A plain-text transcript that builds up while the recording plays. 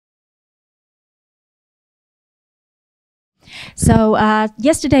So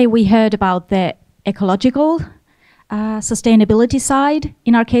yesterday we heard about the ecological sustainability side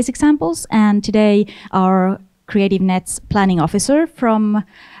in our case examples, and today our Creative Net's planning officer from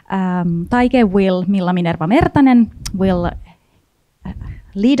Taike Milla Minerva Mertanen will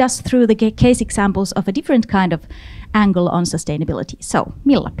lead us through the case examples of a different kind of angle on sustainability. So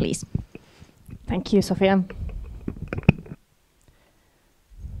Milla, please. Thank you, Sophia.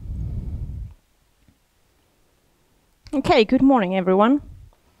 Okay, good morning, everyone.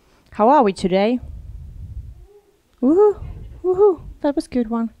 How are we today? Woohoo! Woohoo! That was a good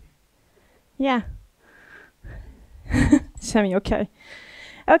one. Yeah. Semi-okay.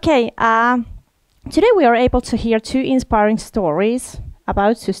 Okay, today we are able to hear two inspiring stories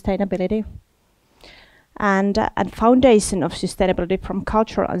about sustainability and foundation of sustainability from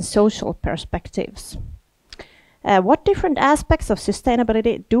cultural and social perspectives. What different aspects of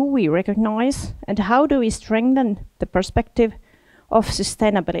sustainability do we recognize, and how do we strengthen the perspective of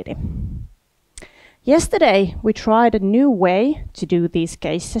sustainability? Yesterday, we tried a new way to do these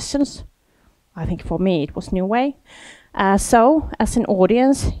case sessions. I think for me it was a new way. So, as an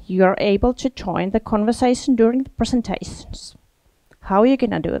audience, you are able to join the conversation during the presentations. How are you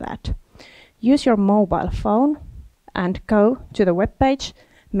going to do that? Use your mobile phone and go to the webpage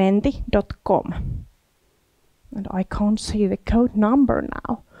menti.com. And I can't see the code number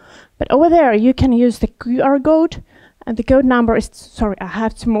now. But over there you can use the QR code, and the code number is, sorry, I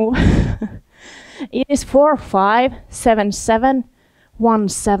have to move. It is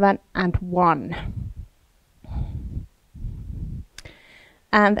 457717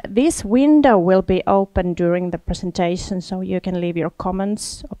 and this window will be open during the presentation, so you can leave your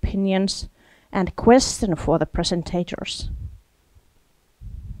comments, opinions, and questions for the presentators.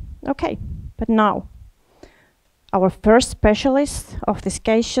 Okay, but now, our first specialist of this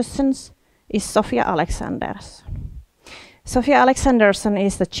case sessions is Sophia Alexandersson. Sophia Alexandersson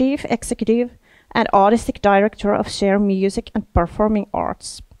is the Chief Executive and Artistic Director of ShareMusic and Performing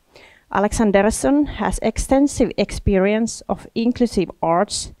Arts. Alexandersson has extensive experience of inclusive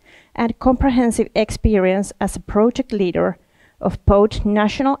arts and comprehensive experience as a project leader of both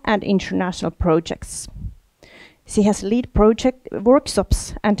national and international projects. She has led project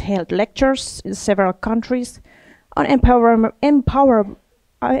workshops and held lectures in several countries on empowering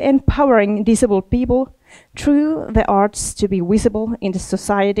disabled people through the arts to be visible in the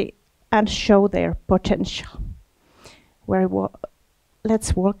society and show their potential.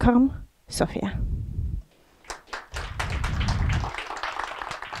 Let's welcome Sophia.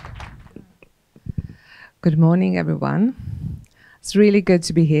 Good morning, everyone. It's really good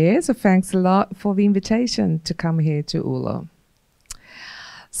to be here, so thanks a lot for the invitation to come here to Oulu.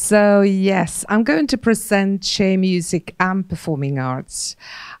 So yes, I'm going to present ShareMusic and Performing Arts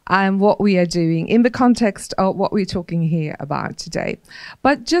and what we are doing in the context of what we're talking here about today.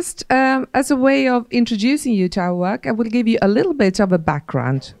 But just as a way of introducing you to our work, I will give you a little bit of a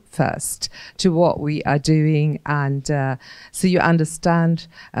background first to what we are doing, and so you understand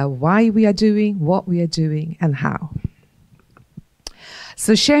why we are doing what we are doing and how.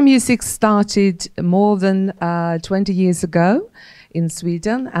 So ShareMusic started more than 20 years ago in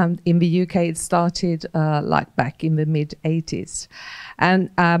Sweden, and in the UK it started like back in the mid-80s. And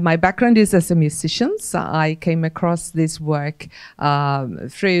my background is as a musician, so I came across this work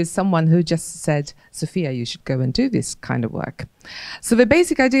through someone who just said, Sophia, you should go and do this kind of work. So the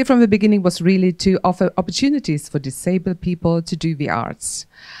basic idea from the beginning was really to offer opportunities for disabled people to do the arts.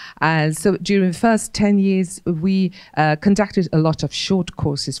 So during the first 10 years, we conducted a lot of short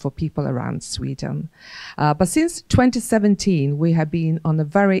courses for people around Sweden. But since 2017, we have been on a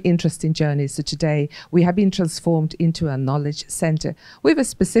very interesting journey. So today, we have been transformed into a knowledge center with a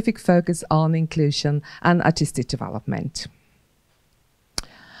specific focus on inclusion and artistic development.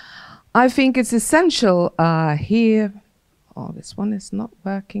 I think it's essential here. Oh, this one is not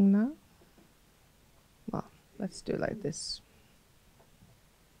working now. Well, let's do like this.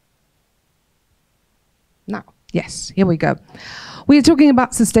 Now, yes, here we go. We're talking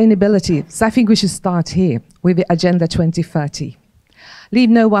about sustainability, so I think we should start here with the Agenda 2030. Leave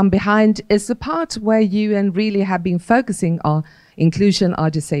No One Behind is the part where UN really have been focusing on inclusion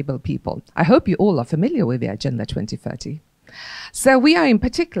of disabled people. I hope you all are familiar with the Agenda 2030. So we are in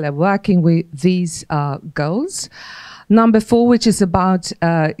particular working with these goals. Number 4, which is about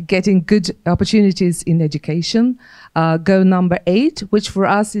getting good opportunities in education. Go number 8, which for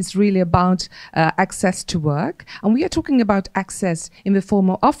us is really about access to work. And we are talking about access in the form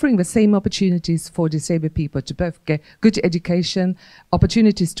of offering the same opportunities for disabled people to both get good education,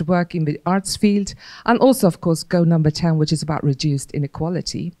 opportunities to work in the arts field, and also, of course, go number 10, which is about reduced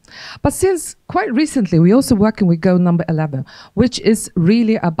inequality. But since quite recently, we're also working with go number 11, which is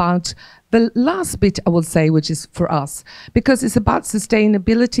really about the last bit, I will say, which is for us, because it's about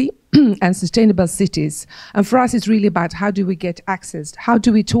sustainability and sustainable cities. And for us, it's really about how do we get access? How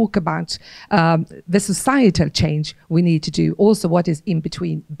do we talk about the societal change we need to do? Also, what is in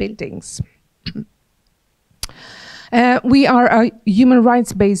between buildings? We are a human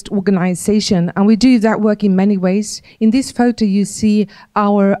rights-based organization, and we do that work in many ways. In this photo, you see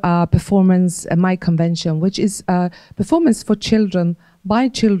our performance, My Convention, which is a performance for children, by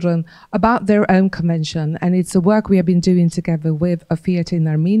children, about their own convention. And it's a work we have been doing together with a theater in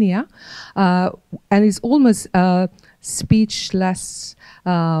Armenia. And it's almost a speechless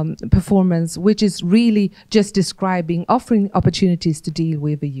performance, which is really just describing, offering opportunities to deal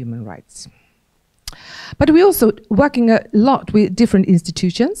with the human rights. But we're also working a lot with different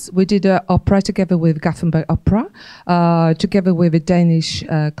institutions. We did an opera together with Gothenburg Opera, together with a Danish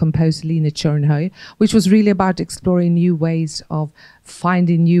composer, Line Tjørnhøj, which was really about exploring new ways of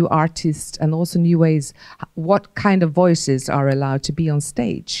finding new artists and also new ways, what kind of voices are allowed to be on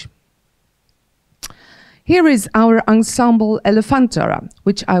stage. Here is our ensemble Elefantara,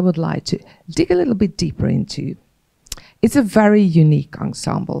 which I would like to dig a little bit deeper into. It's a very unique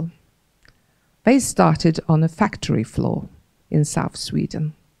ensemble. They started on a factory floor in South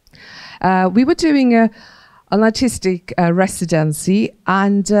Sweden. We were doing an artistic residency,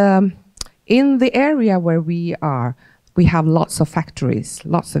 and in the area where we are, we have lots of factories,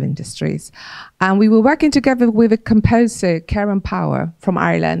 lots of industries. And we were working together with a composer, Karen Power, from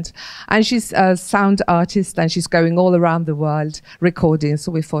Ireland. And she's a sound artist, and she's going all around the world recording.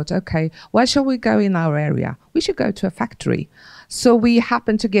 So we thought, okay, where shall we go in our area? We should go to a factory. So we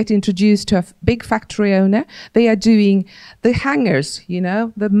happened to get introduced to a big factory owner. They are doing the hangers, you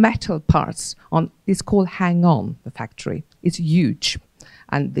know, the metal parts. It's called Hang On, the factory. It's huge,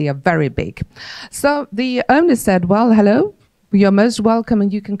 and they are very big. So the owner said, well, hello, you're most welcome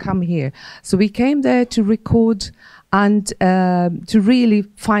and you can come here. So we came there to record and to really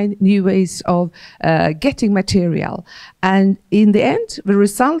find new ways of getting material. And in the end, the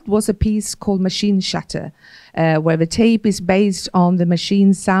result was a piece called Machine Shatter, where the tape is based on the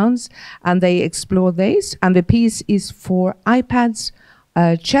machine sounds, and they explore these. And the piece is for iPads,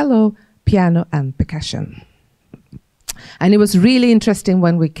 cello, piano, and percussion. And it was really interesting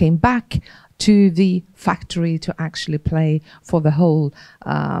when we came back to the factory to actually play for the whole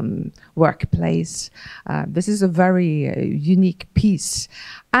workplace. This is a very unique piece.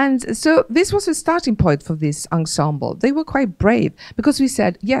 And so this was a starting point for this ensemble. They were quite brave because we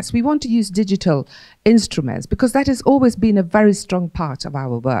said, yes, we want to use digital instruments because that has always been a very strong part of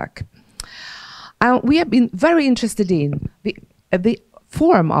our work. We have been very interested in the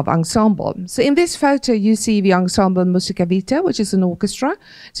form of ensemble. So in this photo, you see the ensemble Musica Vita, which is an orchestra,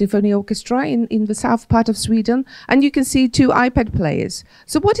 symphony orchestra in the south part of Sweden. And you can see 2 iPad players.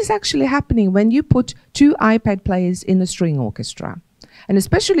 So what is actually happening when you put 2 iPad players in a string orchestra? And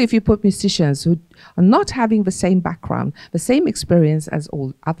especially if you put musicians who are not having the same background, the same experience as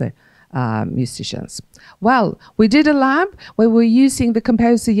all other musicians. Well, we did a lab where we were using the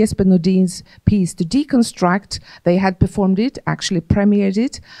composer Jesper Nordin's piece to deconstruct. They had performed it, actually premiered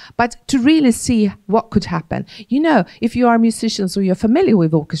it, but to really see what could happen. You know, if you are musicians or you're familiar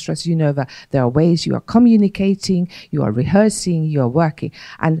with orchestras, you know that there are ways you are communicating, you are rehearsing, you are working.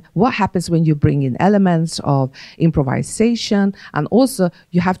 And what happens when you bring in elements of improvisation, and also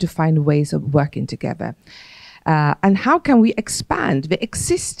you have to find ways of working together. And how can we expand the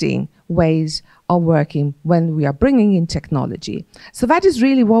existing ways of working when we are bringing in technology? So that is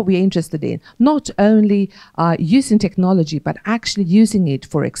really what we're interested in, not only using technology, but actually using it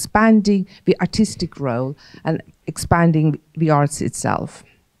for expanding the artistic role and expanding the arts itself.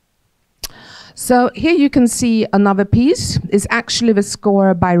 So here you can see another piece. It's actually the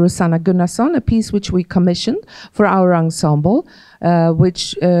score by Rosanna Gunnarsson, a piece which we commissioned for our ensemble,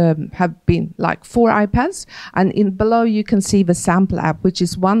 which have been like 4 iPads. And below you can see the sample app, which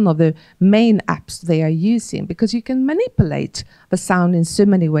is one of the main apps they are using, because you can manipulate the sound in so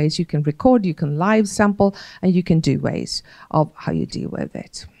many ways. You can record, you can live sample, and you can do ways of how you deal with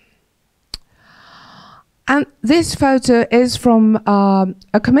it. And this photo is from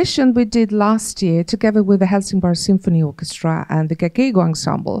a commission we did last year together with the Helsingborg Symphony Orchestra and the Gagego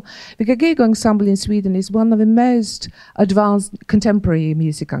Ensemble. The Gagego Ensemble in Sweden is one of the most advanced contemporary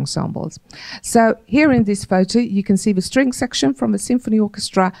music ensembles. So here in this photo, you can see the string section from the Symphony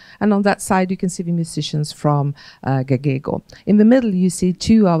Orchestra, and on that side, you can see the musicians from Gagego. In the middle, you see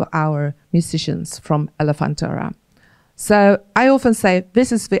two of our musicians from Elefantora. So I often say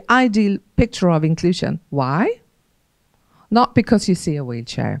this is the ideal picture of inclusion. Why? Not because you see a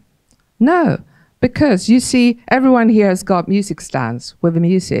wheelchair. No, because you see everyone here has got music stands with the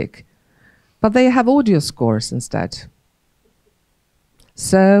music, but they have audio scores instead.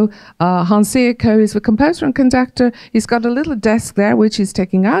 So Hans Eko is the composer and conductor. He's got a little desk there which he's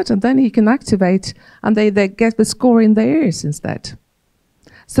taking out, and then he can activate, and they get the score in their ears instead.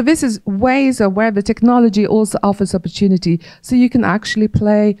 So this is ways of where the technology also offers opportunity, so you can actually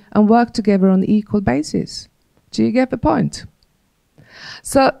play and work together on an equal basis. Do you get the point?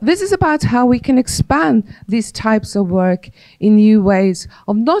 So this is about how we can expand these types of work in new ways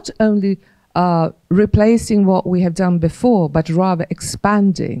of not only replacing what we have done before, but rather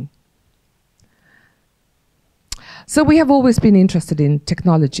expanding. So we have always been interested in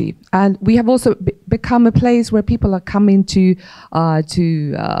technology, and we have also become a place where people are coming to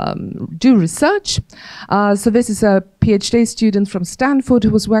do research. So this is a PhD student from Stanford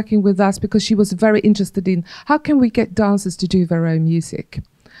who was working with us because she was very interested in how can we get dancers to do their own music.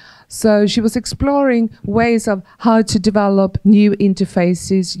 So she was exploring ways of how to develop new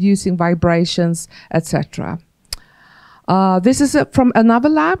interfaces using vibrations, etc. This is from another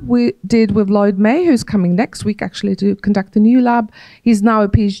lab we did with Lloyd May, who's coming next week actually to conduct a new lab. He's now a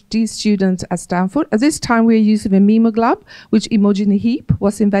PhD student at Stanford. At this time we're using a Mimog lab, which Imogen Heap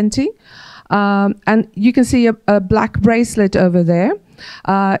was inventing. And you can see a black bracelet over there.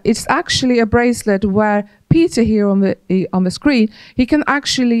 It's actually a bracelet where Peter here on the screen, he can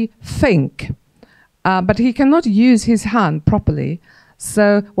actually think, but he cannot use his hand properly.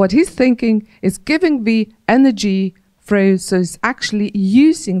 So what he's thinking is giving the energy through, so it's actually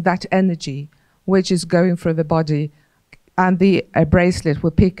using that energy which is going through the body, and the bracelet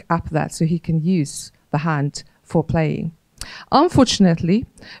will pick up that so he can use the hand for playing. Unfortunately,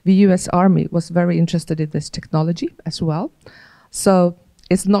 the US Army was very interested in this technology as well, so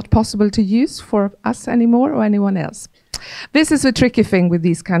it's not possible to use for us anymore or anyone else. This is the tricky thing with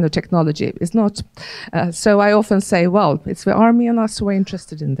these kind of technology. It's not, so I often say, well, it's the Army and us who are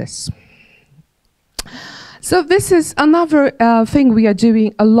interested in this. So this is another thing we are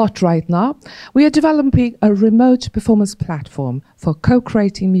doing a lot right now. We are developing a remote performance platform for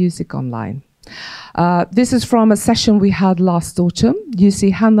co-creating music online. This is from a session we had last autumn. You see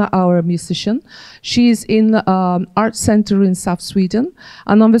Hannah, our musician. She's in Art Center in South Sweden.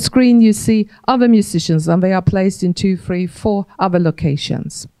 And on the screen you see other musicians, and they are placed in 2, 3, 4 other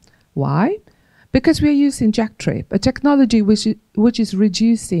locations. Why? Because we are using Jacktrip, a technology which is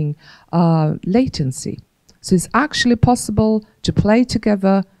reducing latency. So it's actually possible to play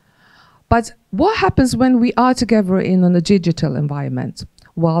together. But what happens when we are together in a digital environment?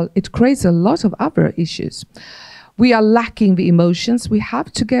 Well, it creates a lot of other issues. We are lacking the emotions we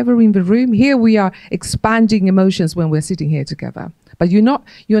have together in the room. Here we are expanding emotions when we're sitting here together. But you're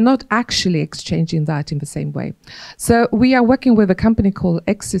not actually exchanging that in the same way. So we are working with a company called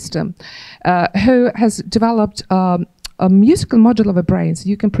X System, who has developed a musical model of a brain, so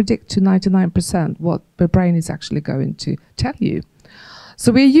you can predict to 99% what the brain is actually going to tell you.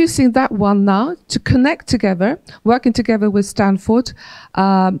 So we're using that one now to connect together, working together with Stanford,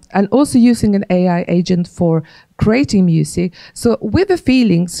 and also using an AI agent for creating music. So with the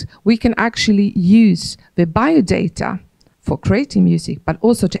feelings, we can actually use the biodata for creating music, but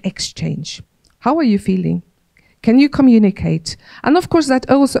also to exchange. How are you feeling? Can you communicate? And of course, that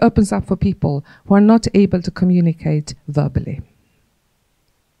also opens up for people who are not able to communicate verbally.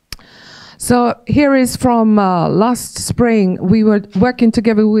 So here is from last spring. We were working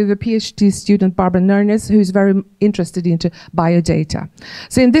together with a PhD student, Barbara Nurnes, who's very interested into biodata.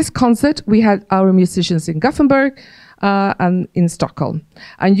 So in this concert, we had our musicians in Gothenburg and in Stockholm.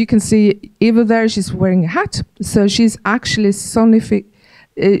 And you can see Eva there, she's wearing a hat. So she's actually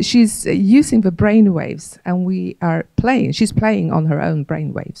she's using the brain waves, and we are playing. She's playing on her own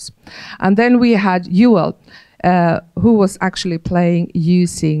brain waves. And then we had Joel, who was actually playing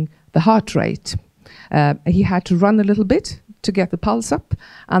using the heart rate. He had to run a little bit to get the pulse up.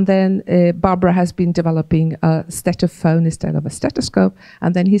 And then Barbara has been developing a stetophone instead of a stethoscope.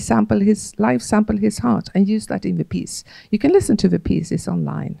 And then he live sampled his heart and used that in the piece. You can listen to the piece, it's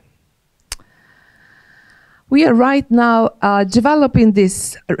online. We are right now developing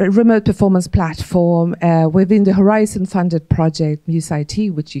this remote performance platform within the Horizon funded project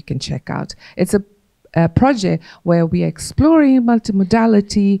MuseIT, which you can check out. It's a project where we are exploring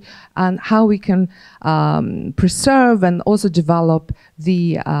multimodality and how we can preserve and also develop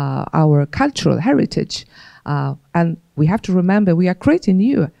our cultural heritage. And we have to remember we are creating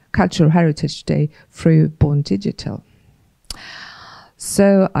new cultural heritage today through Born Digital.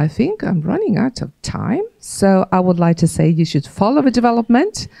 So I think I'm running out of time. So I would like to say you should follow the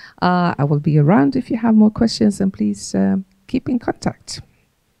development. I will be around if you have more questions, and please keep in contact.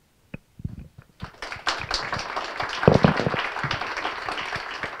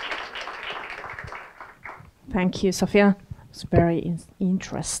 Thank you, Sophia. It's very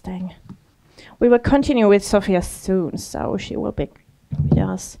interesting. We will continue with Sophia soon, so she will be with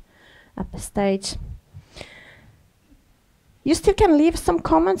us at the stage. You still can leave some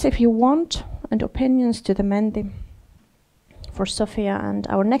comments if you want, and opinions to the Menti for Sophia and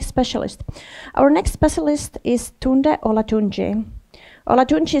our next specialist. Our next specialist is Tunde Olatunji.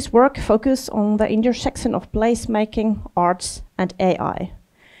 Olatunji's work focuses on the intersection of placemaking, arts, and AI.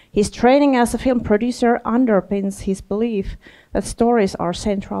 His training as a film producer underpins his belief that stories are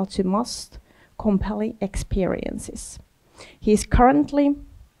central to most compelling experiences. He is currently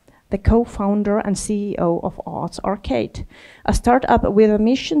the co-founder and CEO of Arkade, a startup with a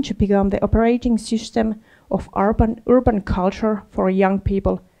mission to become the operating system of urban culture for young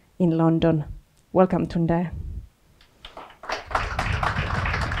people in London. Welcome, Tunde.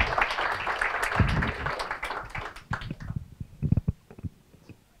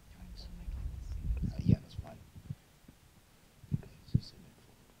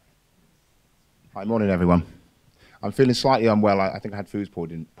 Hi, morning everyone. I'm feeling slightly unwell. I think I had food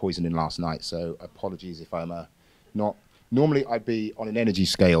poisoning last night, so apologies if I'm not. Normally I'd be on an energy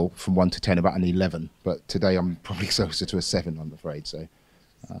scale from 1 to 10 about an 11, but today I'm probably closer to a 7, I'm afraid. So,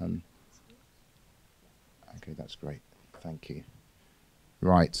 okay, that's great. Thank you.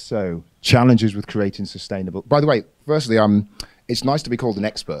 Right, so challenges with creating sustainable. By the way, firstly, it's nice to be called an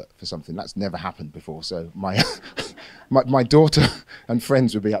expert for something. That's never happened before. So my daughter and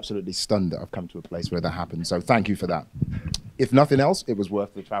friends would be absolutely stunned that I've come to a place where that happened. So thank you for that. If nothing else, it was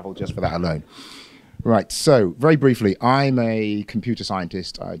worth the travel just for that alone. Right, so very briefly, I'm a computer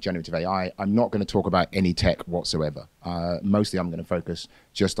scientist, generative AI. I'm not going to talk about any tech whatsoever. Mostly I'm going to focus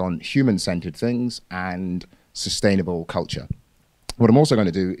just on human-centered things and sustainable culture. What I'm also going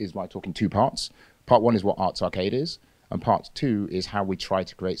to do is by talking 2 parts. Part 1 is what Arts Arkade is, and part 2 is how we try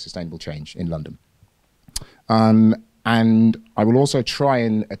to create sustainable change in London. And I will also try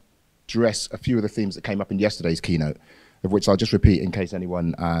and address a few of the themes that came up in yesterday's keynote, of which I'll just repeat in case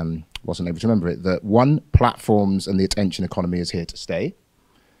anyone wasn't able to remember it. That 1, platforms and the attention economy is here to stay.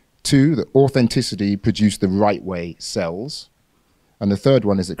 2, that authenticity produced the right way sells. And the 3rd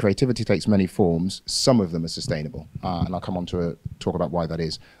one is that creativity takes many forms. Some of them are sustainable. And I'll come on to talk about why that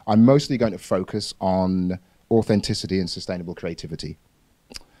is. I'm mostly going to focus on authenticity and sustainable creativity.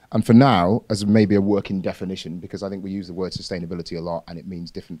 And for now, as maybe a working definition, because I think we use the word sustainability a lot and it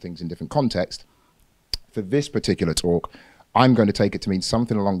means different things in different contexts, for this particular talk, I'm going to take it to mean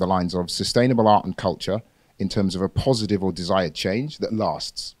something along the lines of sustainable art and culture in terms of a positive or desired change that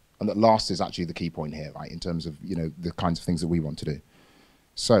lasts. And that lasts is actually the key point here, right, in terms of, you know, the kinds of things that we want to do.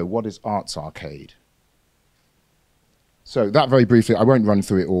 So what is Arts Arkade? So that very briefly, I won't run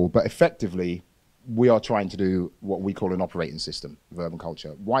through it all, but effectively, we are trying to do what we call an operating system of urban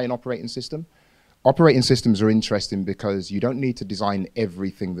culture. Why an operating system? Operating systems are interesting because you don't need to design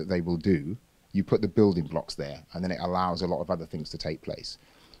everything that they will do. You put the building blocks there, and then it allows a lot of other things to take place.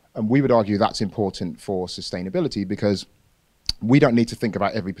 And we would argue that's important for sustainability because we don't need to think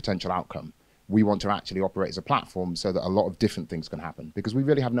about every potential outcome. We want to actually operate as a platform so that a lot of different things can happen because we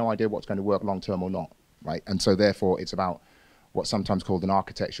really have no idea what's going to work long term or not, right? And so therefore it's about what's sometimes called an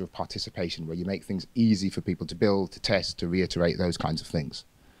architecture of participation, where you make things easy for people to build, to test, to reiterate, those kinds of things.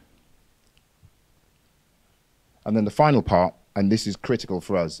 And then the final part, and this is critical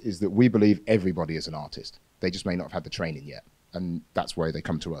for us, is that we believe everybody is an artist. They just may not have had the training yet. And that's why they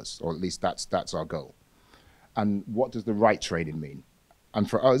come to us, or at least that's our goal. And what does the right training mean? And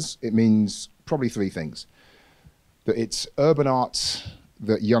for us, it means probably 3 things. That it's urban arts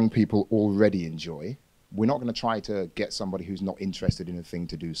that young people already enjoy. We're not going to try to get somebody who's not interested in a thing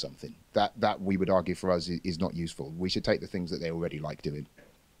to do something. That we would argue for us is not useful. We should take the things that they already like doing.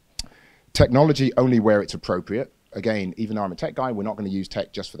 Technology only where it's appropriate. Again, even though I'm a tech guy, we're not going to use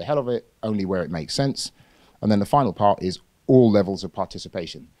tech just for the hell of it, only where it makes sense. And then the final part is all levels of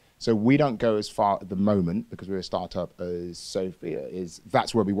participation. So we don't go as far at the moment, because we're a startup, as Sophia is.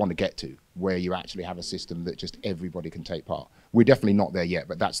 That's where we want to get to, where you actually have a system that just everybody can take part. We're definitely not there yet,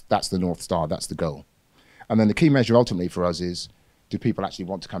 but that's the North Star, that's the goal. And then the key measure ultimately for us is, do people actually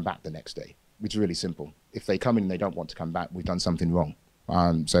want to come back the next day? Which is really simple. If they come in and they don't want to come back, we've done something wrong.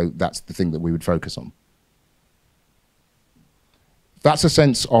 So that's the thing that we would focus on. That's a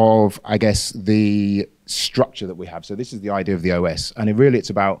sense of, I guess, the structure that we have. So this is the idea of the OS. And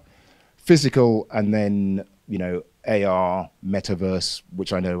it's about physical and then, you know, AR, metaverse,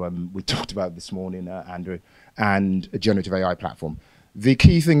 which I know we talked about this morning, Andrew, and a generative AI platform. The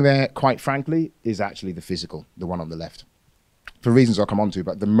key thing there, quite frankly, is actually the physical, the one on the left. For reasons I'll come on to,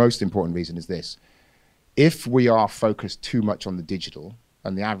 but the most important reason is this. If we are focused too much on the digital,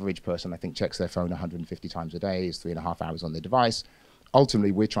 and the average person, I think, checks their phone 150 times a day, is 3.5 hours on their device,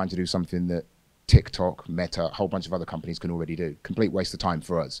 ultimately, we're trying to do something that TikTok, Meta, a whole bunch of other companies can already do. Complete waste of time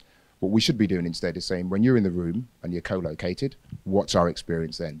for us. What we should be doing instead is saying, when you're in the room and you're co-located, what's our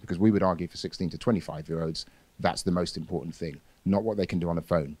experience then? Because we would argue for 16 to 25-year-olds, that's the most important thing, not what they can do on a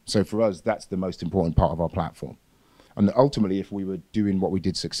phone. So for us, that's the most important part of our platform. And ultimately, if we were doing what we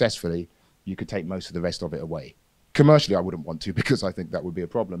did successfully, you could take most of the rest of it away. Commercially, I wouldn't want to, because I think that would be a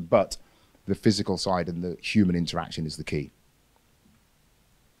problem, but the physical side and the human interaction is the key.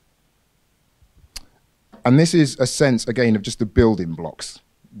 And this is a sense, again, of just the building blocks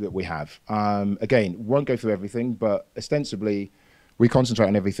that we have. Again, won't go through everything, but ostensibly, we concentrate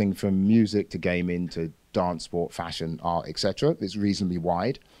on everything from music to gaming to dance, sport, fashion, art, etc. It's reasonably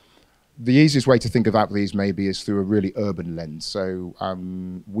wide. The easiest way to think about these maybe is through a really urban lens. So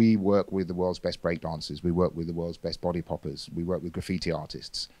we work with the world's best breakdancers. We work with the world's best body poppers. We work with graffiti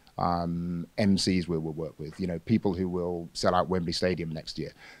artists. MCs we will work with, you know, people who will sell out Wembley Stadium next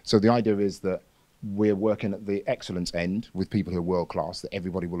year. So the idea is that we're working at the excellence end with people who are world-class that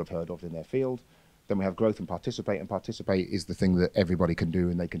everybody will have heard of in their field. Then we have growth and participate is the thing that everybody can do,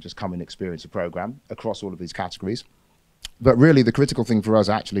 and they can just come and experience a program across all of these categories. But really the critical thing for us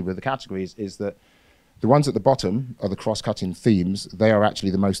actually with the categories is that the ones at the bottom are the cross-cutting themes. They are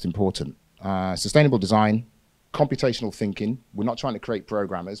actually the most important. Sustainable design, computational thinking. We're not trying to create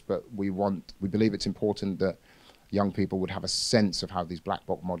programmers, but we believe it's important that young people would have a sense of how these black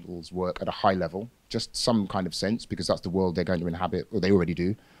box models work at a high level, just some kind of sense, because that's the world they're going to inhabit, or they already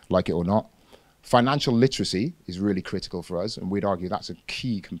do, like it or not. Financial literacy is really critical for us, and we'd argue that's a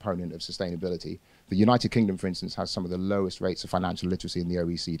key component of sustainability. The United Kingdom, for instance, has some of the lowest rates of financial literacy in the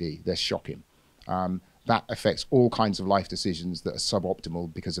OECD. They're shocking. That affects all kinds of life decisions that are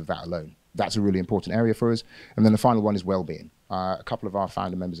suboptimal because of that alone. That's a really important area for us. And then the final one is well-being. A couple of our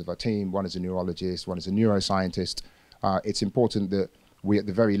founder members of our team, one is a neurologist, one is a neuroscientist. It's important that we, at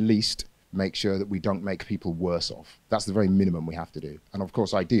the very least, make sure that we don't make people worse off. That's the very minimum we have to do. And of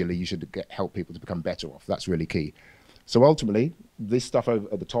course, ideally, you should help people to become better off. That's really key. So ultimately, this stuff over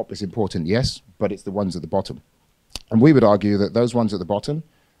at the top is important, yes, but it's the ones at the bottom. And we would argue that those ones at the bottom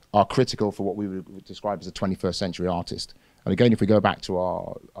are critical for what we would describe as a 21st century artist. And again, if we go back to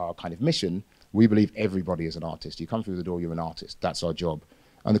our kind of mission, we believe everybody is an artist. You come through the door, you're an artist. That's our job.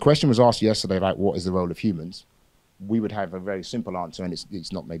 And the question was asked yesterday about what is the role of humans. We would have a very simple answer, and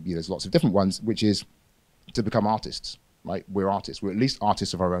it's not, maybe there's lots of different ones, which is to become artists, right? We're artists. We're at least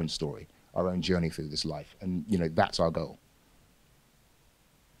artists of our own story, our own journey through this life. And, you know, that's our goal.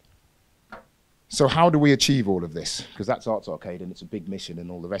 So how do we achieve all of this? Because that's Arts Arkade, and it's a big mission and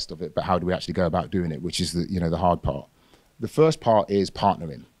all the rest of it, but how do we actually go about doing it, which is the, you know, the hard part. The first part is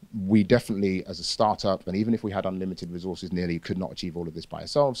partnering. We definitely, as a startup, and even if we had unlimited resources, nearly could not achieve all of this by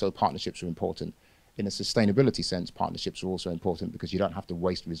ourselves, so partnerships are important. In a sustainability sense, partnerships are also important because you don't have to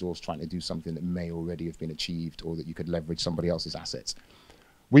waste resource trying to do something that may already have been achieved or that you could leverage somebody else's assets.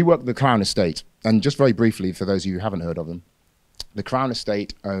 We work with the Crown Estate, and just very briefly, for those of you who haven't heard of them, the Crown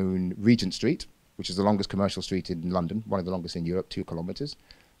Estate own Regent Street, which is the longest commercial street in London, one of the longest in Europe, 2 kilometres.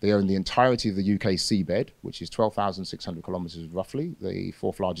 They own the entirety of the UK seabed, which is 12,600 kilometres roughly, the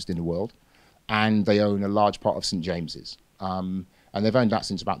 4th largest in the world. And they own a large part of St James's. And they've owned that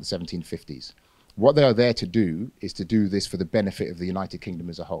since about the 1750s. What they are there to do is to do this for the benefit of the United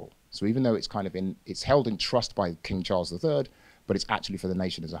Kingdom as a whole. So even though it's kind of it's held in trust by King Charles III, but it's actually for the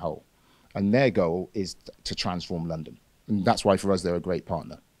nation as a whole. And their goal is to transform London. And that's why for us, they're a great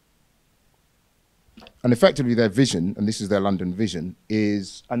partner. And effectively their vision, and this is their London vision,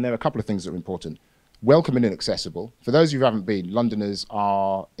 is, and there are a couple of things that are important, welcoming and accessible. For those of you who haven't been, Londoners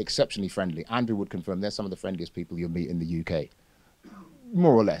are exceptionally friendly. Andrew would confirm they're some of the friendliest people you'll meet in the UK.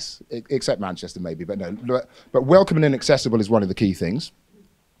 More or less, except Manchester maybe, but no. But welcoming and accessible is one of the key things.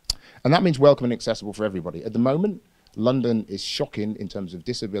 And that means welcoming and accessible for everybody. At the moment, London is shocking in terms of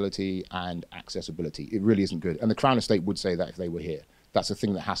disability and accessibility. It really isn't good. And the Crown Estate would say that if they were here. That's a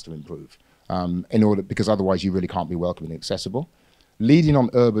thing that has to improve because otherwise you really can't be welcoming and accessible. Leading on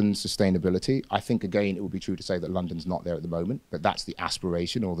urban sustainability, I think, again, it would be true to say that London's not there at the moment, but that's the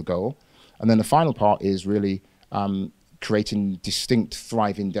aspiration or the goal. And then the final part is really creating distinct,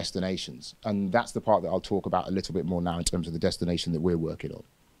 thriving destinations. And that's the part that I'll talk about a little bit more now in terms of the destination that we're working on.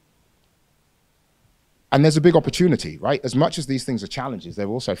 And there's a big opportunity, right? As much as these things are challenges, they're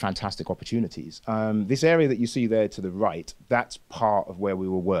also fantastic opportunities. This area that you see there to the right, that's part of where we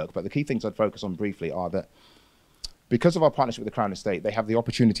will work. But the key things I'd focus on briefly are that because of our partnership with the Crown Estate, they have the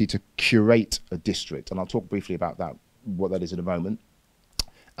opportunity to curate a district. And I'll talk briefly about that, what that is in a moment.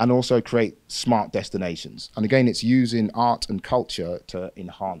 And also create smart destinations. And again, it's using art and culture to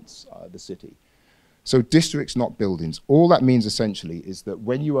enhance the city. So districts, not buildings. All that means essentially is that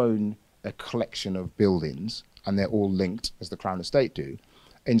when you own a collection of buildings and they're all linked, as the Crown Estate do,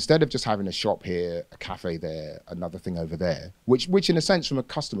 instead of just having a shop here, a cafe there, another thing over there, which in a sense from a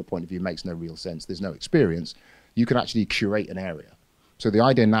customer point of view makes no real sense, there's no experience, you can actually curate an area. So the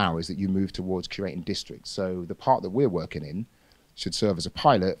idea now is that you move towards curating districts. So the part that we're working in should serve as a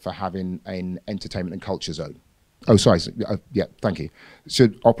pilot for having an entertainment and culture zone. Oh, sorry, yeah, thank you.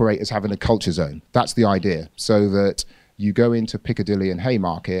 Should operate as having a culture zone. That's the idea, so that you go into Piccadilly and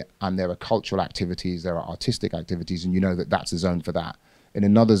Haymarket and there are cultural activities, there are artistic activities, and you know that that's a zone for that. In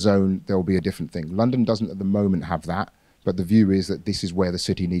another zone, there will be a different thing. London doesn't at the moment have that, but the view is that this is where the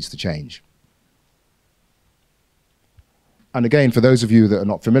city needs to change. And again, for those of you that are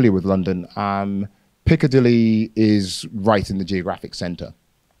not familiar with London, Piccadilly is right in the geographic centre.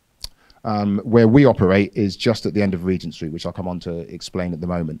 Where we operate is just at the end of Regent Street, which I'll come on to explain at the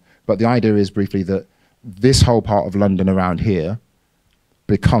moment. But the idea is briefly that this whole part of London around here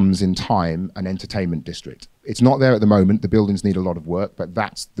becomes in time an entertainment district. It's not there at the moment, the buildings need a lot of work, but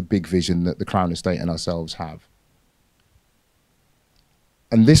that's the big vision that the Crown Estate and ourselves have.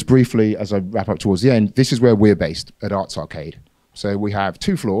 And this briefly, as I wrap up towards the end, this is where we're based at Arts Arcade. So we have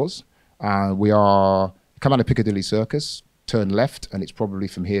 2 floors. We come out of Piccadilly Circus, turn left, and it's probably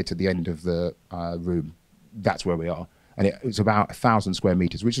from here to the end of the room. That's where we are. And it's about 1,000 square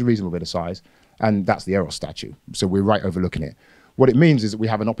meters, which is a reasonable bit of size. And that's the Eros statue. So we're right overlooking it. What it means is that we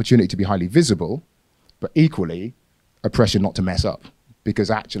have an opportunity to be highly visible, but equally a pressure not to mess up. Because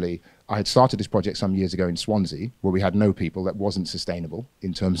actually, I had started this project some years ago in Swansea, where we had no people, that wasn't sustainable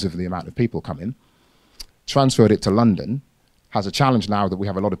in terms of the amount of people coming. Transferred it to London, has a challenge now that we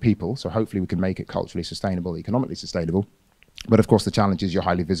have a lot of people, so hopefully we can make it culturally sustainable, economically sustainable. But of course, the challenge is you're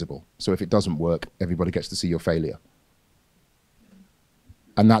highly visible. So if it doesn't work, everybody gets to see your failure.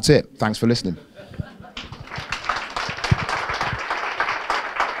 And that's it. Thanks for listening.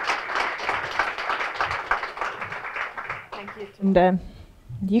 Thank you, Tunde.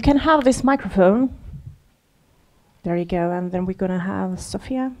 You can have this microphone. There you go. And then we're going to have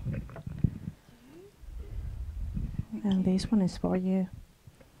Sophia. And this one is for you.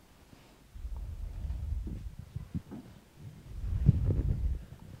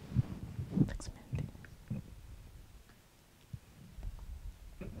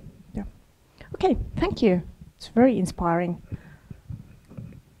 Yeah. Okay, thank you. It's very inspiring.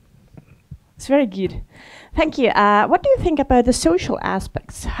 It's very good. Thank you. What do you think about the social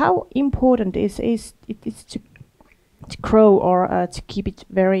aspects? How important is it to grow or to keep it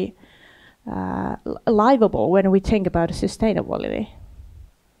very livable when we think about sustainability?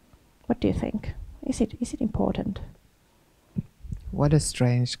 What do you think? Is it important? What a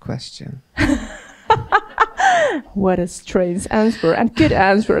strange question. What a strange answer, and good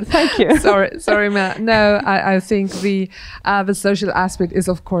answer. Thank you. sorry, Matt. No, I think the social aspect is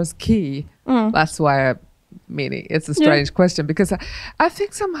of course key. That's why it's a strange question, because I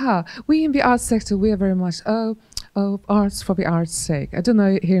think somehow we in the arts sector, we are very much arts for the art's sake. I don't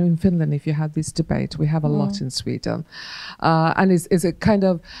know here in Finland if you have this debate. We have a lot in Sweden, and it's a kind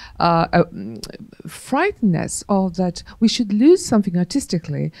of frightenedness of that we should lose something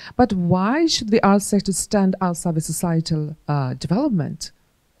artistically. But why should the arts sector stand outside the societal development?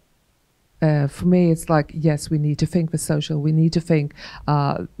 For me, it's like, yes, we need to think the social, we need to think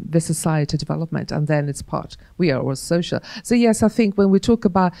the society development, and then it's part. We are all social. So yes, I think when we talk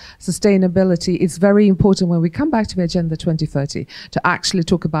about sustainability, it's very important when we come back to the Agenda 2030 to actually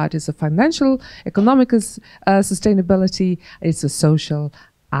talk about it's a financial, economic sustainability, it's a social,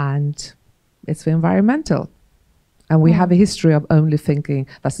 and it's the environmental. And we have a history of only thinking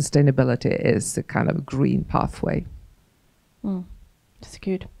that sustainability is a kind of green pathway. That's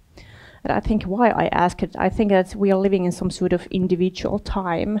good. And I think why I ask it, I think that we are living in some sort of individual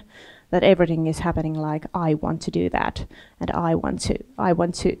time. that everything is happening like I want to do that, and I want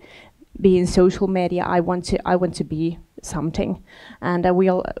to be in social media. I want to be something, and we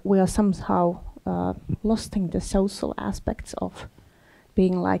are somehow losing the social aspects of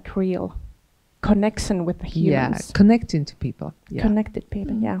being like real connection with the humans. Yeah, connecting to people. Yeah. Connected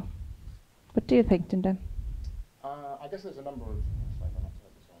people. Yeah. What do you think, Tunde? I guess there's a number of.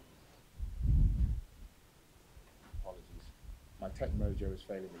 Apologies, my tech mojo is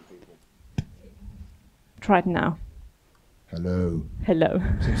failing me, people. Try it now. Hello. Hello.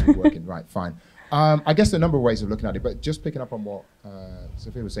 Seems to be working. Right, fine. I guess there are a number of ways of looking at it, but just picking up on what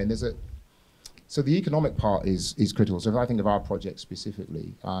Sophia was saying, so the economic part is critical. So if I think of our project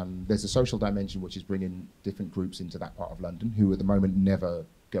specifically, there's a social dimension which is bringing different groups into that part of London who at the moment never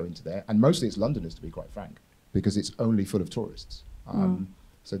go into there. And mostly it's Londoners, to be quite frank, because it's only full of tourists.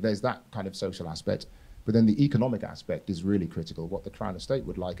 So there's that kind of social aspect. But then the economic aspect is really critical. What the Crown Estate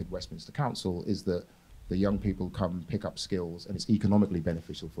would like at Westminster Council is that the young people come pick up skills and it's economically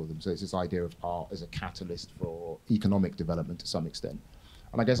beneficial for them. So it's this idea of art as a catalyst for economic development to some extent.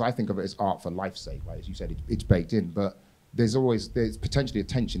 And I guess I think of it as art for life's sake, right? As you said, it's baked in, but there's potentially a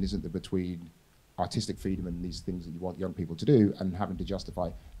tension, isn't there, between artistic freedom and these things that you want young people to do and having to justify,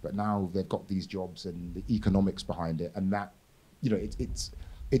 but now they've got these jobs and the economics behind it, and that,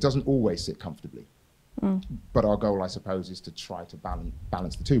 it doesn't always sit comfortably. But our goal, I suppose, is to try to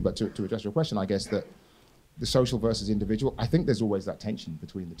balance the two. But to address your question, I guess that the social versus individual, I think there's always that tension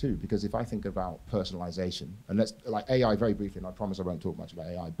between the two, because if I think about personalization, and let's, like AI very briefly, and I promise I won't talk much about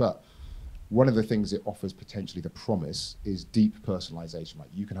AI, but one of the things it offers potentially the promise is deep personalization. Like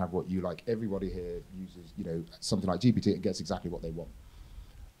you can have what you like. Everybody here uses, something like GPT and gets exactly what they want.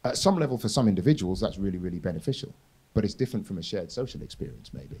 At some level, for some individuals, that's really, really beneficial, but it's different from a shared social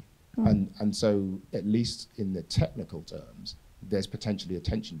experience, maybe. And so, at least in the technical terms, there's potentially a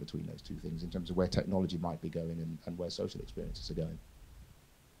tension between those two things in terms of where technology might be going and where social experiences are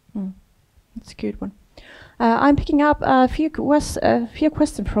going. That's a good one. I'm picking up a few questions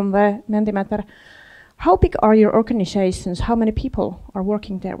from the Mentimeter. How big are your organizations? How many people are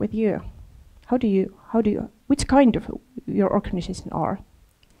working there with you? Which kind of your organization are?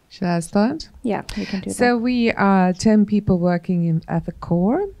 Shall I start? Yeah, you can do that. So we are 10 people working at the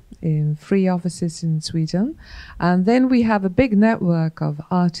core in 3 offices in Sweden. And then we have a big network of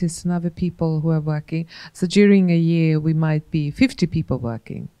artists and other people who are working. So during a year, we might be 50 people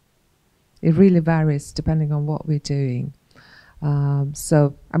working. It really varies depending on what we're doing.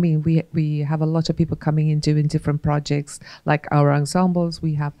 So, I mean, we have a lot of people coming in doing different projects, like our ensembles.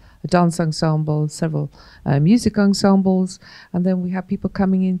 We have a dance ensemble, several music ensembles, and then we have people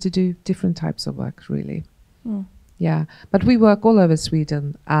coming in to do different types of work, really. Yeah, but we work all over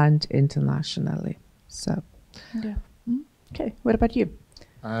Sweden and internationally. So, yeah. Okay, what about you?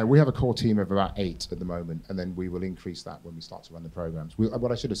 We have a core team of about 8 at the moment, and then we will increase that when we start to run the programs.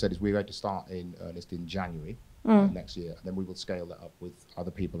 What I should have said is we're going to start in earnest in January next year, and then we will scale that up with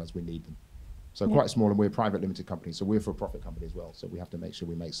other people as we need them. So quite small, and we're a private limited company, so we're a for-profit company as well, so we have to make sure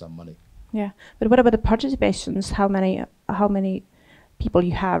we make some money. Yeah, but what about the participations? How many people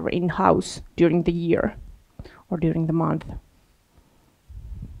you have in-house during the year or during the month?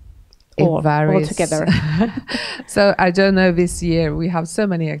 It varies. Altogether. So I don't know, this year we have so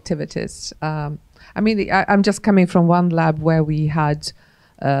many activities. I mean, I'm just coming from one lab where we had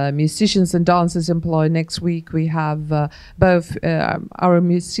musicians and dancers employed. Next week we have both our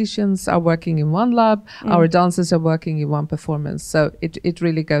musicians are working in one lab, our dancers are working in one performance. So it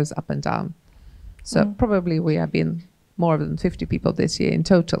really goes up and down. So probably we have been more than 50 people this year in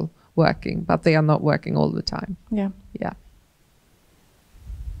total working, but they are not working all the time. Yeah. Yeah.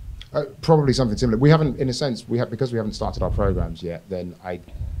 Probably something similar. We haven't, in a sense, because we haven't started our programs yet. Then I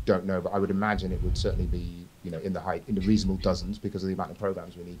don't know, but I would imagine it would certainly be, in the reasonable dozens, because of the amount of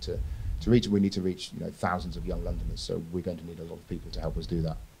programs we need to reach. We need to reach, thousands of young Londoners. So we're going to need a lot of people to help us do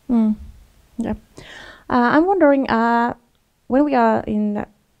that. Yeah, I'm wondering when we are in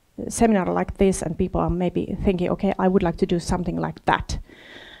a seminar like this, and people are maybe thinking, okay, I would like to do something like that.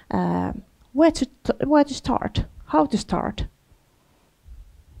 Where to start? How to start?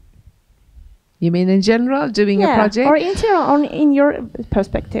 You mean in general, doing a project? Or in general, in your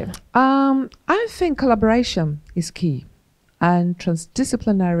perspective? I think collaboration is key, and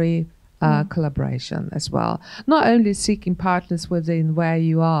transdisciplinary collaboration as well. Not only seeking partners within where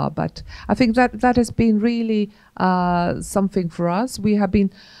you are, but I think that has been really something for us. We have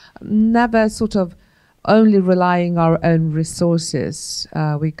been never sort of only relying our own resources.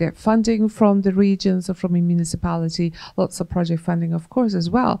 We get funding from the regions or from a municipality, lots of project funding, of course, as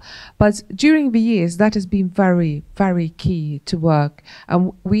well. But during the years, that has been very, very key to work.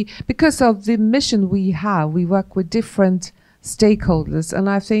 And because of the mission we have, we work with different stakeholders. And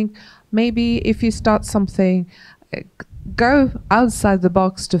I think maybe if you start something, go outside the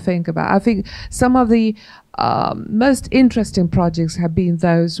box to think about. I think some of the most interesting projects have been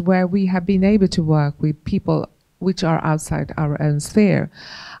those where we have been able to work with people which are outside our own sphere.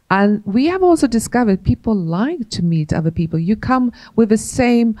 And we have also discovered people like to meet other people. You come with the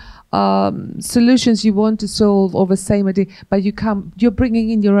same solutions you want to solve or the same idea, but you're bringing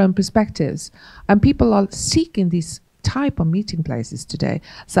in your own perspectives. And people are seeking these type of meeting places today.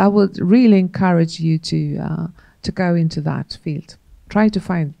 So I would really encourage you to go into that field. Try to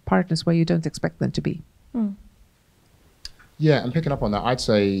find partners where you don't expect them to be. Mm. Yeah, and picking up on that, I'd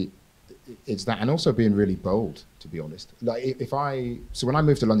say it's that, and also being really bold, to be honest. Like so when I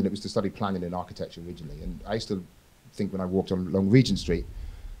moved to London, it was to study planning and architecture originally, and I used to think when I walked along Regent Street,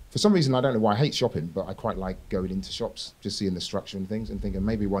 for some reason, I don't know why, I hate shopping, but I quite like going into shops, just seeing the structure and things, and thinking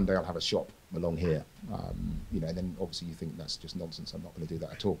maybe one day I'll have a shop along here. And then obviously you think that's just nonsense, I'm not going to do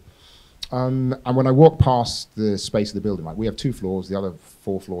that at all. And when I walk past the space of the building, like we have 2 floors, the other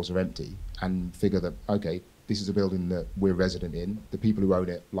 4 floors are empty, and figure that, okay, this is a building that we're resident in, the people who own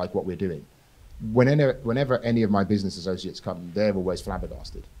it like what we're doing. Whenever any of my business associates come, they're always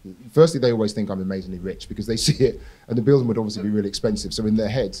flabbergasted. Firstly, they always think I'm amazingly rich because they see it, and the building would obviously be really expensive, so in their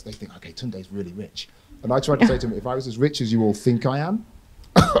heads, they think, okay, Tunde's really rich. And I try to say to them, if I was as rich as you all think I am,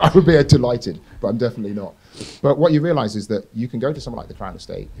 I would be delighted, but I'm definitely not. But what you realize is that you can go to someone like the Crown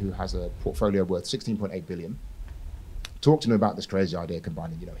Estate, who has a portfolio worth 16.8 billion, talk to them about this crazy idea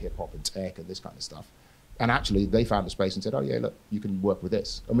combining, hip hop and tech and this kind of stuff. And actually they found a space and said, oh yeah, look, you can work with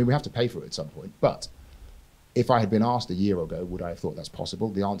this. I mean, we have to pay for it at some point, but if I had been asked a year ago, would I have thought that's possible?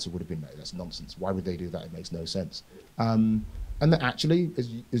 The answer would have been, no, that's nonsense. Why would they do that? It makes no sense. And that actually,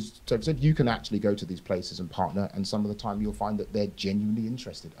 as Sophie said, you can actually go to these places and partner, and some of the time you'll find that they're genuinely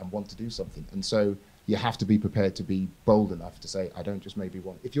interested and want to do something. And so you have to be prepared to be bold enough to say, I don't just maybe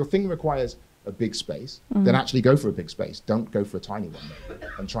want, if your thing requires a big space, then actually go for a big space. Don't go for a tiny one,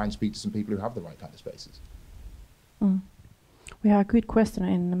 and try and speak to some people who have the right kind of spaces. We have a good question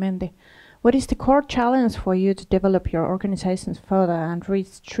in Mendy. What is the core challenge for you to develop your organizations further and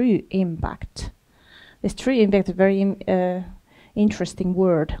reach true impact? This true impact is a very interesting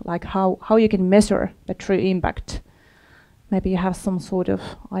word, like how you can measure the true impact. Maybe you have some sort of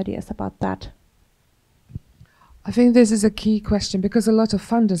ideas about that. I think this is a key question because a lot of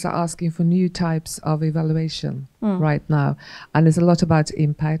funders are asking for new types of evaluation right now, and there's a lot about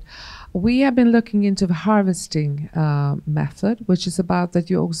impact. We have been looking into the harvesting method, which is about that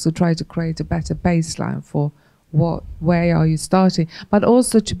you also try to create a better baseline for where are you starting, but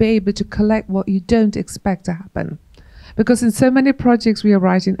also to be able to collect what you don't expect to happen. Because in so many projects we are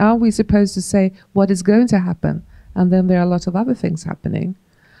writing, are we supposed to say what is going to happen? And then there are a lot of other things happening.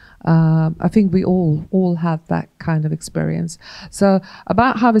 I think we all have that kind of experience. So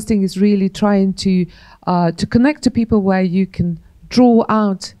about harvesting is really trying to connect to people where you can draw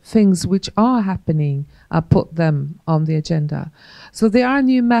out things which are happening, put them on the agenda. So there are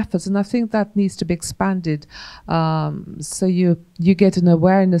new methods, and I think that needs to be expanded. So you get an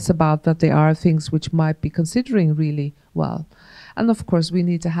awareness about that there are things which might be considering really well. And of course, we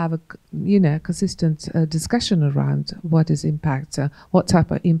need to have a consistent discussion around what is impact, what type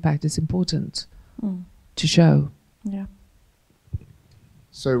of impact is important to show. Yeah.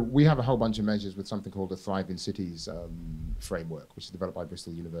 So we have a whole bunch of measures with something called the Thriving Cities framework, which is developed by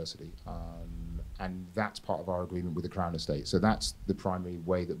Bristol University. And that's part of our agreement with the Crown Estate. So that's the primary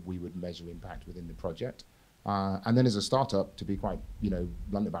way that we would measure impact within the project. And then as a startup, to be quite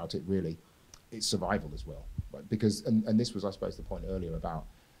blunt about it, really, it's survival as well. Right? Because, and this was, I suppose, the point earlier about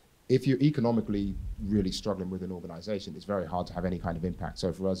if you're economically really struggling with an organization, it's very hard to have any kind of impact.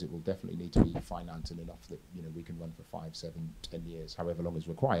 So for us, it will definitely need to be financing enough that we can run for 5, 7, 10 years, however long is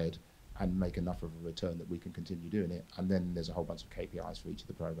required, and make enough of a return that we can continue doing it. And then there's a whole bunch of KPIs for each of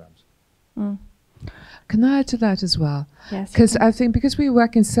the programs. Can I add to that as well? Yes. Because I think because we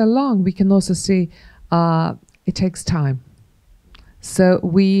work in so long, we can also see it takes time. So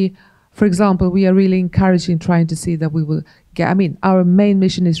for example, we are really encouraging trying to see that we will get, our main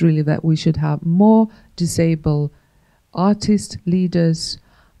mission is really that we should have more disabled artists, leaders,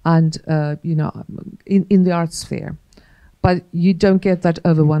 and, in the art sphere. But you don't get that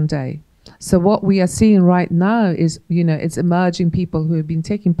over one day. So what we are seeing right now is, it's emerging people who have been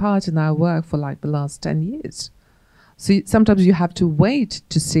taking part in our work for like the last 10 years. So sometimes you have to wait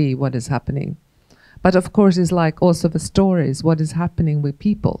to see what is happening. But of course, it's like also the stories, what is happening with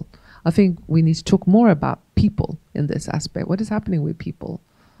people. I think we need to talk more about people in this aspect. What is happening with people?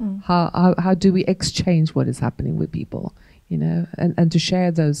 How do we exchange what is happening with people, you know, and to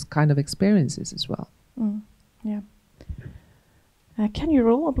share those kind of experiences as well. Yeah. Can you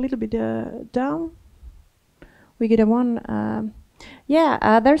roll up a little bit down? We get a one.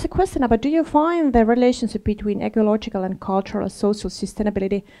 There's a question about, do you find the relationship between ecological and cultural social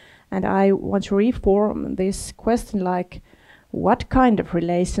sustainability? And I want to reform this question like, what kind of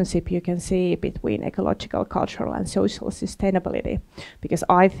relationship you can see between ecological, cultural and social sustainability? Because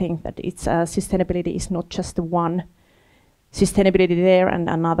I think that it's sustainability is not just the one sustainability there and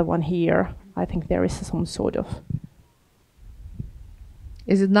another one here. I think there is some sort of...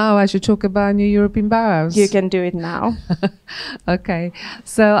 Is it now I should talk about New European Bauhaus? You can do it now. Okay.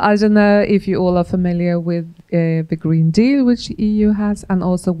 So I don't know if you all are familiar with the Green Deal, which the EU has, and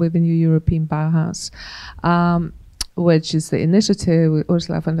also with the New European Bauhaus, which is the initiative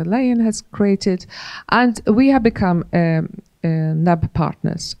Ursula von der Leyen has created. And we have become NAB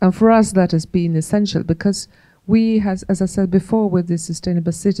partners. And for us, that has been essential because we has, as I said before, with the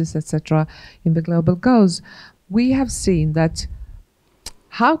sustainable cities, etc., in the global goals, we have seen that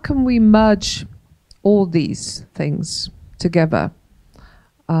how can we merge all these things together?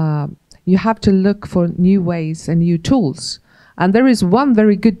 You have to look for new ways and new tools. And there is one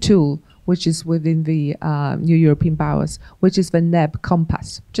very good tool which is within the New European Bauhaus, which is the NEB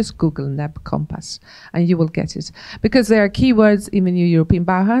Compass. Just Google NEB Compass and you will get it. Because there are keywords in the New European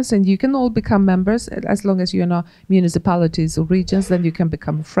Bauhaus and you can all become members as long as you're not municipalities or regions, then you can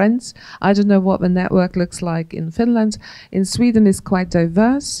become friends. I don't know what the network looks like in Finland. In Sweden it's quite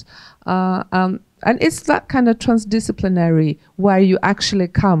diverse. And it's that kind of transdisciplinary where you actually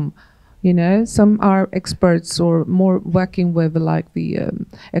come. You know, some are experts or more working with like the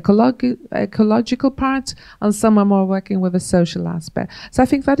ecological part, and some are more working with the social aspect. So I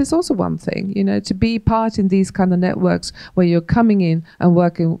think that is also one thing, you know, to be part in these kind of networks where you're coming in and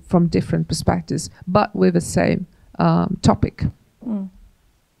working from different perspectives, but with the same topic. Do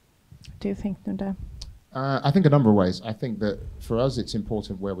you think, Tunde? I think a number of ways. I think that for us it's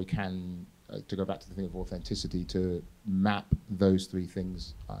important where we can, to go back to the thing of authenticity, to map those three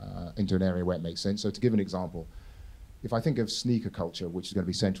things into an area where it makes sense. So to give an example, if I think of sneaker culture, which is going to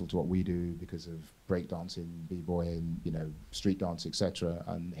be central to what we do because of breakdancing, b-boying, you know, street dance, etc.,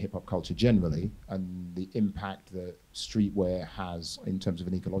 and hip-hop culture generally, and the impact that streetwear has in terms of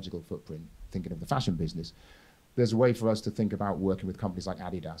an ecological footprint, thinking of the fashion business, there's a way for us to think about working with companies like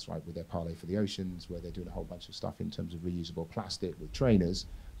Adidas, right, with their Parley for the Oceans, where they're doing a whole bunch of stuff in terms of reusable plastic with trainers,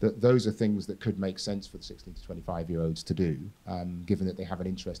 that those are things that could make sense for the 16 to 25-year-olds to do, given that they have an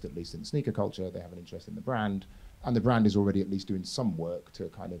interest at least in sneaker culture, they have an interest in the brand, and the brand is already at least doing some work to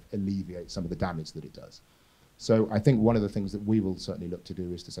kind of alleviate some of the damage that it does. So I think one of the things that we will certainly look to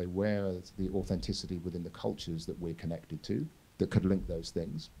do is to say where is the authenticity within the cultures that we're connected to that could link those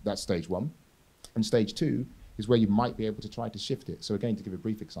things. That's stage one. And stage two is where you might be able to try to shift it. So again, to give a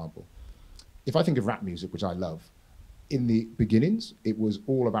brief example, if I think of rap music, which I love, in the beginnings, it was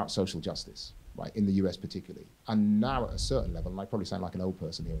all about social justice, right, in the US particularly. And now at a certain level, and I probably sound like an old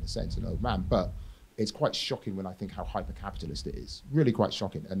person here in a sense, an old man, but it's quite shocking when I think how hyper-capitalist it is, really quite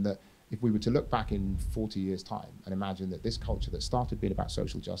shocking. And that if we were to look back in 40 years' time and imagine that this culture that started being about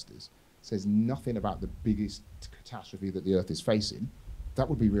social justice says nothing about the biggest catastrophe that the earth is facing, that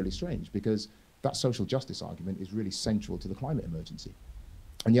would be really strange, because that social justice argument is really central to the climate emergency.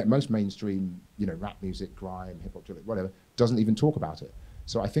 And yet most mainstream, you know, rap music, grime, hip-hop, whatever, doesn't even talk about it.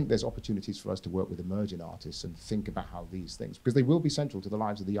 So I think there's opportunities for us to work with emerging artists and think about how these things, because they will be central to the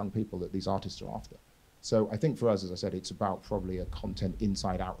lives of the young people that these artists are after. So I think for us, as I said, it's about probably a content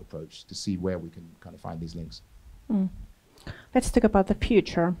inside-out approach to see where we can kind of find these links. Let's talk about the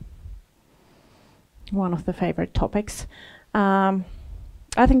future. One of the favorite topics.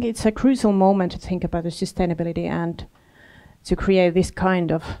 I think it's a crucial moment to think about the sustainability and to create this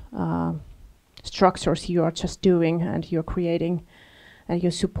kind of structures you are just doing and you're creating and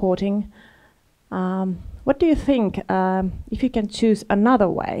you're supporting. What do you think, if you can choose another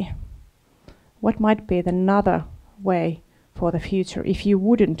way, what might be another way for the future if you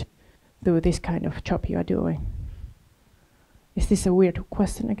wouldn't do this kind of job you are doing? Is this a weird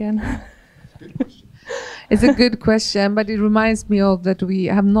question again? Good question. It's a good question, but it reminds me of that we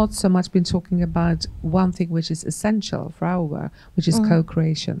have not so much been talking about one thing which is essential for our work, which is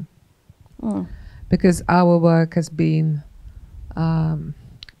co-creation. Because our work has been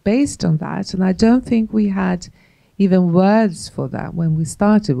based on that, and I don't think we had even words for that when we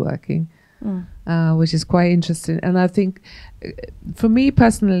started working. which is quite interesting. And I think, for me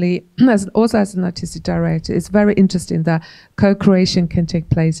personally, also as an artistic director, it's very interesting that co-creation can take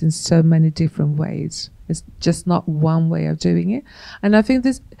place in so many different ways. It's just not one way of doing it. And I think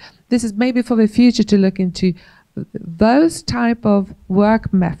this is maybe for the future to look into those type of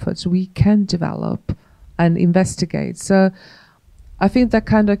work methods we can develop and investigate. So I think that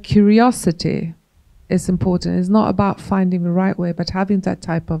kind of curiosity is important. It's not about finding the right way, but having that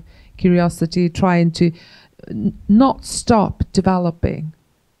type of curiosity, trying to not stop developing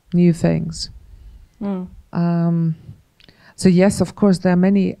new things. So yes, of course, there are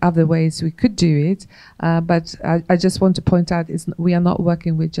many other ways we could do it, but I just want to point out we are not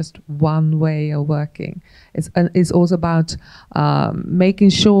working with just one way of working. It's also about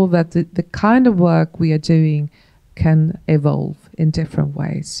making sure that the kind of work we are doing can evolve in different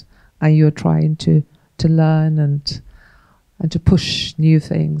ways, and you're trying to learn and to push new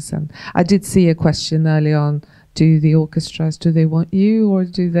things. And I did see a question early on: do the orchestras, do they want you, or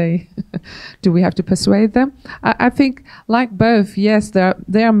do we have to persuade them? I think, like both, yes, there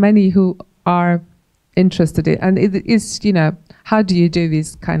are many who are interested in, and it is, how do you do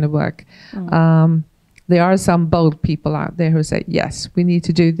this kind of work? There are some bold people out there who say, yes, we need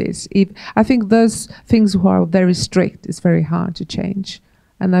to do this. I think those things who are very strict, it's very hard to change.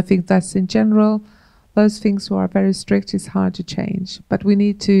 And I think that's in general, those things who are very strict is hard to change. But we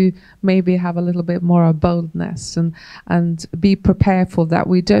need to maybe have a little bit more of boldness and be prepared for that.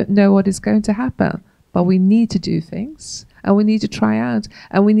 We don't know what is going to happen, but we need to do things, and we need to try out,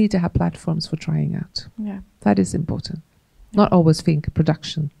 and we need to have platforms for trying out. Yeah. That is important. Not always think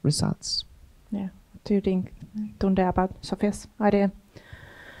production results. Yeah. What do you think, Tunde, about Sophia's idea?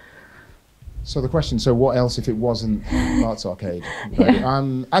 So the question, so what else if it wasn't Arts Arcade?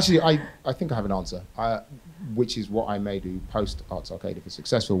 Yeah. Actually, I think I have an answer, which is what I may do post Arts Arcade if it's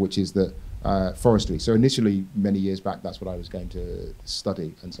successful, which is that forestry. So initially, many years back, that's what I was going to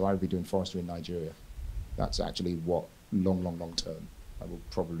study. And so I would be doing forestry in Nigeria. That's actually what long term I will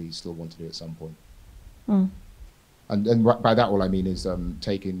probably still want to do at some point. And by that, all I mean is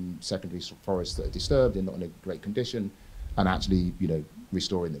taking secondary forests that are disturbed and not in a great condition, and actually,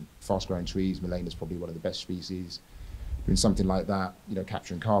 restoring them. Fast-growing trees, Mullein is probably one of the best species. Doing something like that,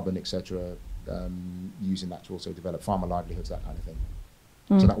 capturing carbon, etc., using that to also develop farmer livelihoods, that kind of thing.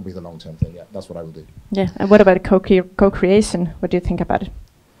 So that will be the long-term thing. Yeah, that's what I will do. Yeah, and what about co-creation? What do you think about it?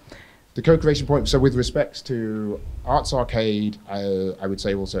 The co-creation point. So with respect to Arts Arcade, I would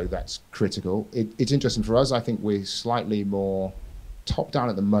say also that's critical. It's interesting for us. I think we're slightly more top-down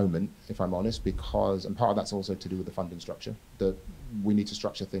at the moment, if I'm honest, and part of that's also to do with the funding structure, that we need to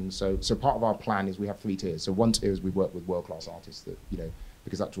structure things. So part of our plan is we have 3 tiers. So one tier is we work with world-class artists that,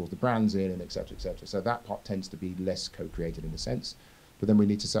 because that draws the brands in and et cetera, et cetera. So that part tends to be less co-created in a sense. But then we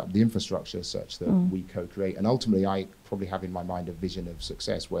need to set up the infrastructure such that we co-create. And ultimately, I probably have in my mind a vision of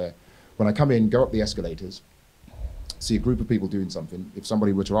success where when I come in, go up the escalators, see a group of people doing something. If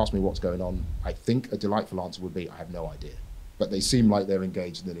somebody were to ask me what's going on, I think a delightful answer would be, I have no idea. But they seem like they're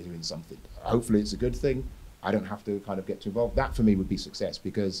engaged and they're doing something. Hopefully it's a good thing. I don't have to kind of get too involved. That for me would be success,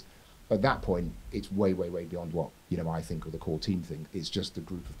 because at that point, it's way beyond what, I think of the core team thing. It's just a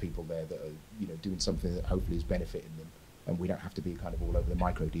group of people there that are, doing something that hopefully is benefiting them. And we don't have to be kind of all over the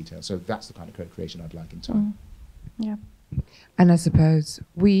micro details. So that's the kind of co-creation I'd like in time. Yeah. And I suppose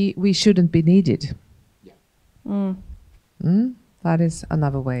we shouldn't be needed. Yeah. That is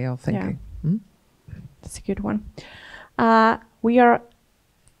another way of thinking. Yeah. That's a good one. We are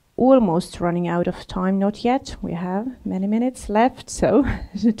almost running out of time. Not yet. We have many minutes left, so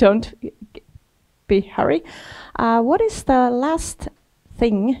don't be hurry. What is the last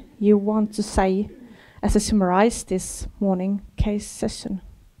thing you want to say as a summarize this morning case session?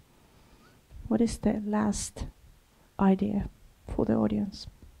 What is the last idea for the audience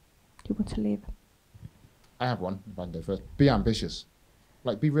you want to leave? I have one, if I can go first. Be ambitious.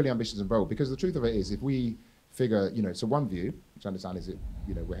 Be really ambitious and bold, because the truth of it is, if we figure, so one view, which I understand is that,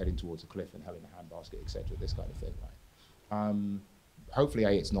 we're heading towards a cliff and hell in a handbasket, etc., this kind of thing, right? Hopefully,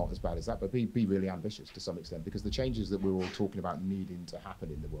 it's not as bad as that, but be really ambitious to some extent, because the changes that we're all talking about needing to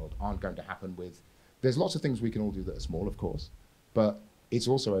happen in the world aren't going to happen with, there's lots of things we can all do that are small, of course, but it's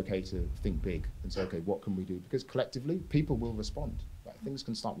also okay to think big and say, okay, what can we do? Because collectively, people will respond. Things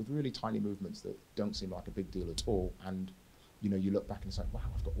can start with really tiny movements that don't seem like a big deal at all, and you look back and it's like, wow,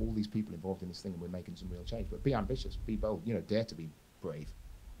 I've got all these people involved in this thing and we're making some real change. But be ambitious, be bold, dare to be brave.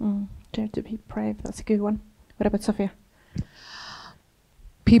 Dare to be brave, that's a good one. What about Sophia?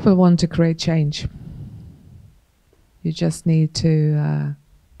 People want to create change. You just need to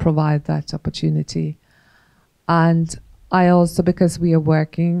provide that opportunity. And I also, because we are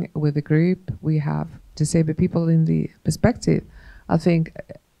working with a group, we have disabled people in the perspective. I think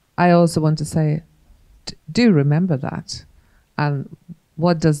I also want to say, do remember that, and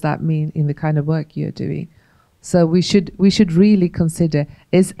what does that mean in the kind of work you're doing? So we should really consider,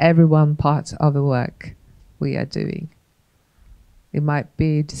 is everyone part of the work we are doing? It might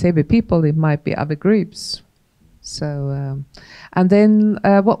be disabled people, it might be other groups. So, and then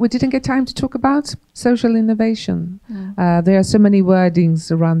what we didn't get time to talk about, social innovation. There are so many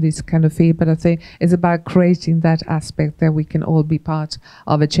wordings around this kind of field, but I think it's about creating that aspect that we can all be part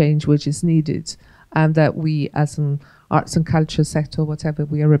of a change which is needed, and that we as an arts and culture sector, whatever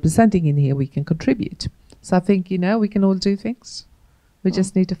we are representing in here, we can contribute. So I think, we can all do things. We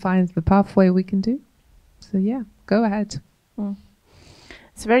just need to find the pathway we can do. So yeah, go ahead.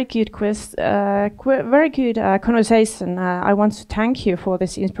 It's a very good quiz, very good conversation. I want to thank you for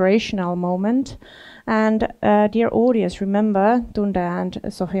this inspirational moment. And dear audience, remember, Tunde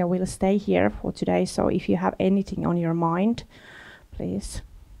and Sophia will stay here for today. So if you have anything on your mind, please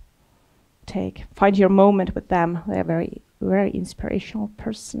find your moment with them. They're very, very inspirational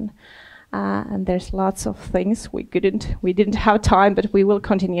person. And there's lots of things we didn't have time, but we will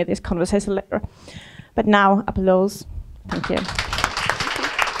continue this conversation later. But now, applause. Thank you.